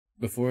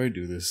Before I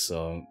do this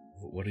song,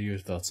 what are your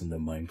thoughts on the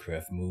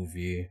Minecraft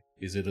movie?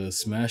 Is it a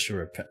smash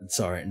or a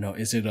sorry, no,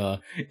 is it do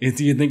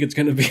you think it's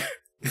gonna be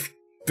a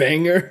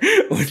banger?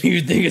 Or do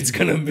you think it's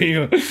gonna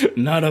be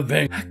not a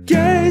banger? I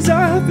gaze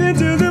up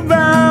into the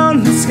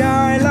boundless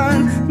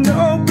skyline,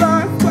 no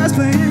blockbuster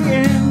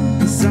playing in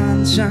the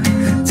sunshine.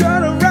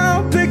 Turn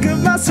around, pick up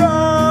my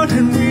sword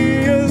and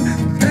wheel.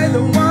 They're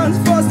the ones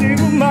forcing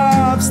the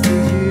mobs to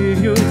hear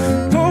you.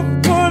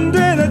 Hope one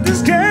day that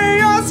this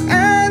chaos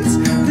ends,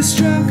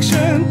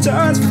 destruction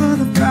turns for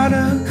the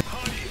better.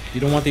 You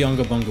don't want the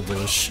Unga Bunga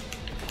bush.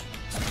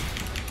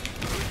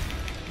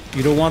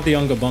 You don't want the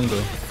Unga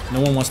Bunga.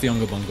 No one wants the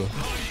Unga Bunga.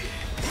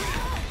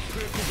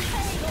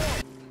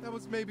 That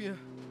was maybe a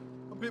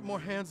bit more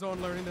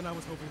hands-on learning than I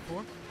was hoping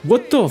for.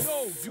 What the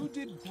You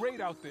did great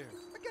out there.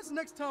 I guess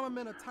next time I'm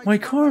in a tight my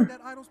car. like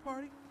that Idols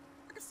party,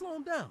 I can slow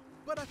him down.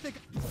 But I think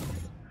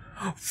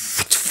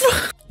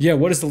yeah,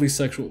 what is the least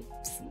sexual?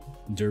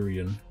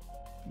 Durian.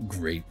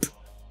 Grape.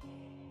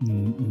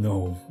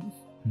 No.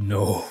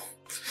 No.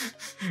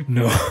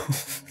 No.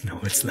 No,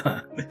 it's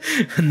not.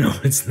 No,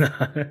 it's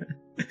not.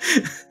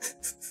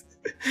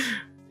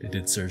 It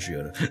did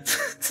Sergio.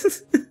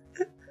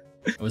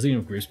 I was thinking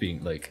of grapes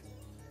being like...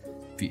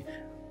 Can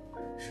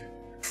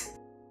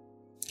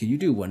you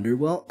do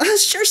Wonderwall?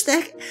 Sure,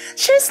 Snack.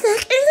 Sure,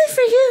 Snack. Anything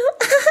for you.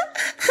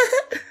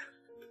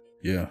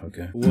 Yeah,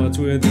 okay. What's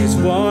with these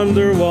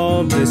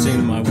Wonderwall? This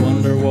ain't my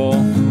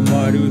Wonderwall.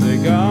 Why do they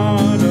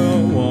got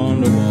a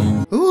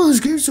Wonderwall? Oh,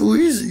 this game's so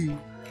easy.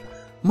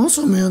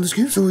 Muscle man, this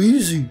game's so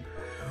easy.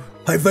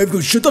 High five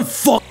goes, shut the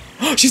fuck!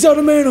 She's out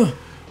of mana!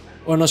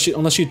 Or unless she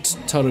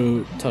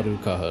Taru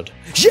Kahad.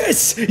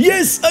 Yes!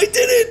 Yes! I did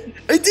it!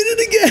 I did it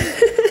again!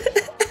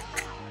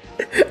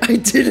 I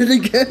did it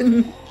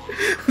again.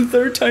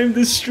 Third time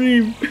this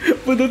stream.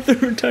 For the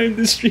third time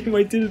this stream,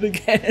 I did it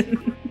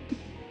again.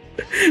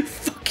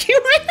 Fuck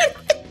you, man!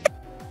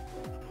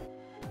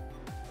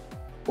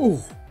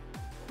 Oh.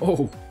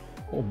 Oh.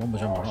 Oh, mama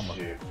jamba mama.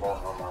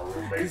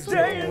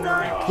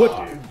 What?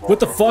 What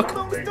the fuck?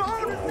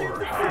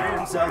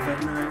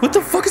 What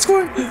the fuck is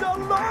going on?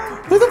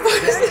 What the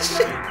fuck is this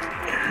shit?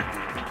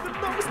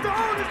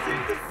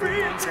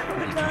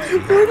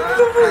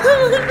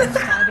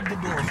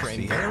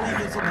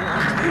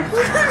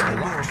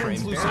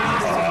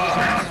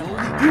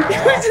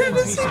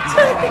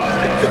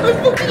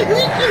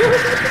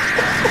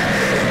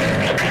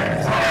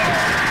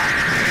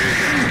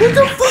 What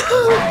the fuck?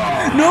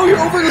 No, you're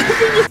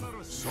overlapping.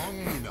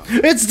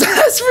 It's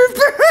Ass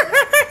Ripper!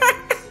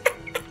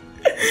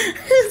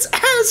 It's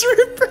Ass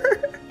Ripper!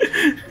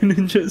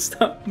 Ninja,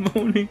 stop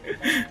moaning.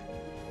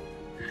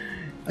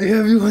 I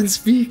have you on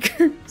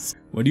speakers.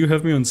 Why do you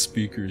have me on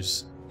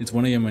speakers? It's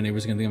 1 AM, my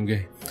neighbors are gonna think I'm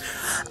gay.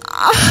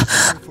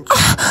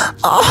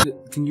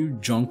 Can you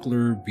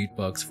Jonkler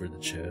beatbox for the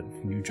chat?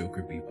 Can you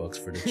Joker beatbox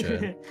for the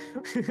chat?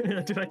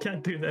 Dude, I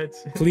can't do that.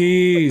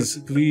 Please,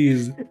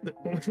 please.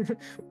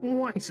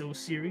 Why so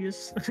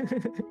serious?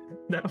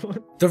 That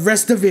one. The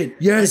rest of it,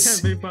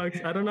 yes. I can't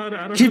beatbox. I don't know. I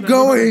don't Keep know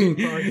going.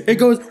 beatbox. It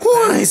goes.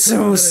 Why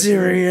so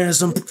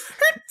serious? I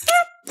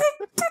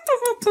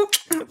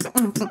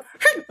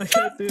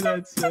can't do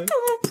that shit.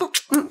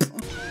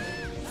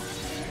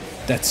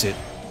 That's it.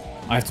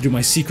 I have to do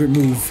my secret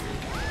move.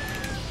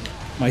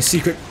 My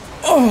secret.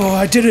 Oh,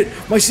 I did it!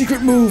 My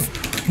secret move.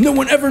 No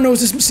one ever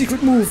knows this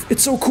secret move.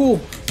 It's so cool.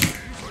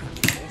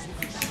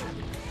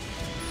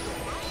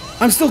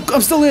 I'm still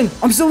in.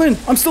 I'm still in.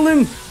 I'm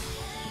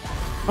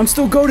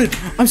still goated.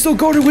 I'm still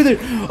goated with it.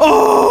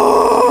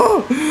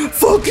 Oh!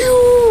 Fuck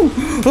you!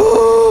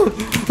 Oh!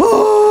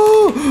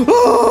 Oh!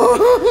 Oh!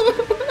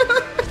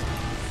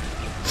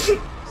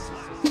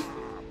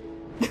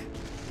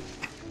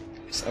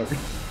 Sorry.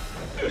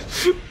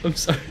 I'm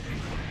sorry.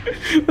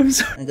 I'm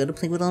sorry. I gotta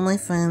play with all my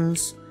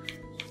friends.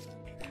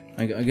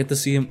 I get to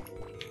see him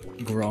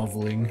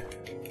groveling.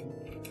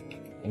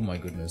 Oh my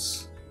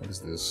goodness. What is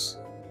this?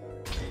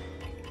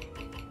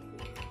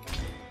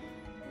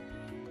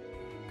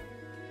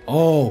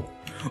 Oh!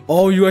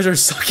 Oh, you guys are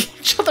sucking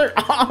each other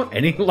off!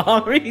 Any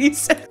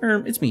lotteries?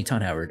 It's me,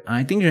 Todd Howard.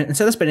 I think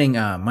instead of spending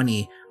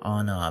money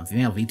on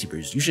female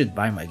VTubers, you should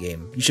buy my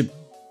game. You should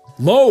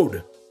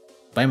load!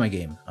 Buy my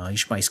game. You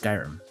should buy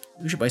Skyrim.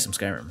 You should buy some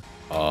Skyrim.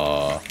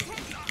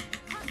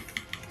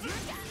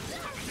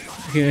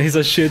 Yeah, he's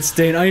a shit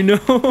stain. I know.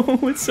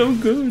 It's so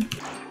good.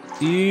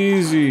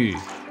 Easy.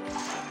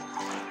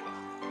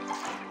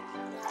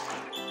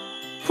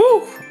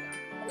 Whew.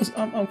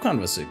 I'm kind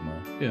of a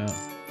Sigma. Yeah.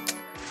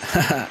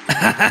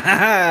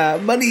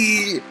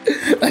 Money!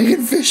 I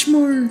can fish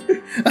more.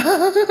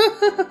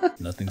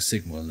 Nothing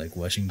Sigma like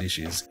washing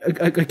dishes.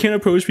 I can't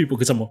approach people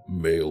because I'm a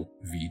male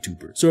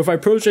VTuber. So if I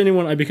approach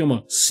anyone, I become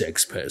a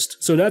sex pest.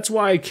 So that's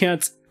why I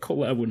can't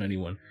collab with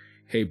anyone.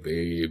 Hey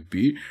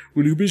baby,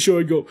 will you be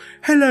showing your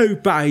hello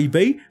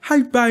baby?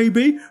 Hey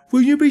baby,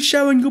 will you be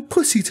showing your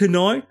pussy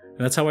tonight?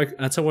 That's how I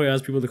ask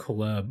people to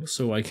collab.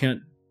 So I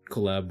can't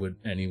collab with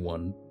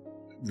anyone,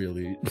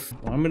 really.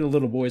 Well, I'm in a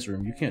little boy's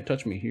room. You can't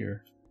touch me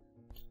here.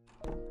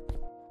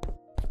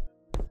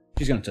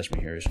 She's gonna touch me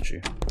here, isn't she?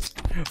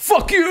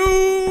 Fuck you!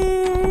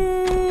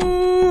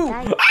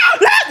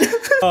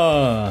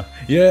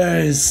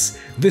 Yes!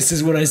 This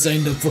is what I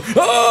signed up for.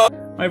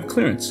 I have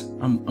clearance.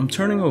 I'm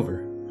turning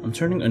over. I'm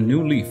turning a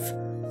new leaf.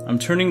 I'm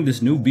turning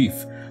this new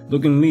beef.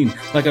 Looking lean,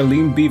 like a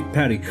lean beef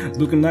patty.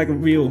 Looking like a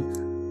real,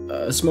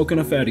 smoking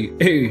a fatty.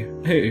 Hey,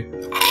 hey.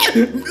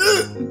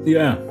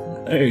 Yeah,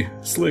 hey,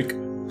 slick,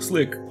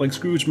 like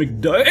Scrooge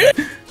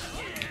McDuck.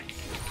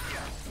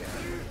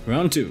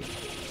 Round 2.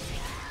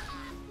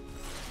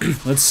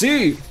 Let's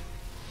see.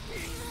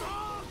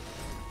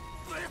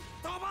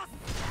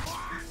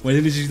 Why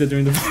didn't you see that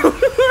during the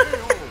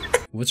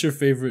Who's your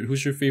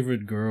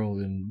favorite girl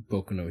in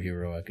Boku no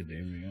Hero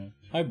Academia?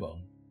 Hi,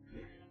 Bone.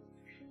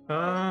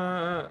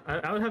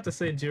 I would have to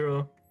say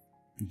Jiro.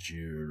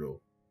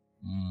 Jiro.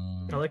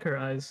 I like her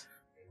eyes.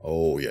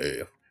 Oh,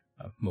 yeah.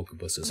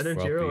 Mokuba says Either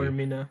Jiro or Froppy.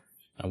 Mina.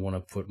 I want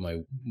to put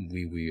my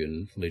wee wee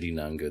in Lady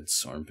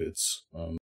Nangad's armpits.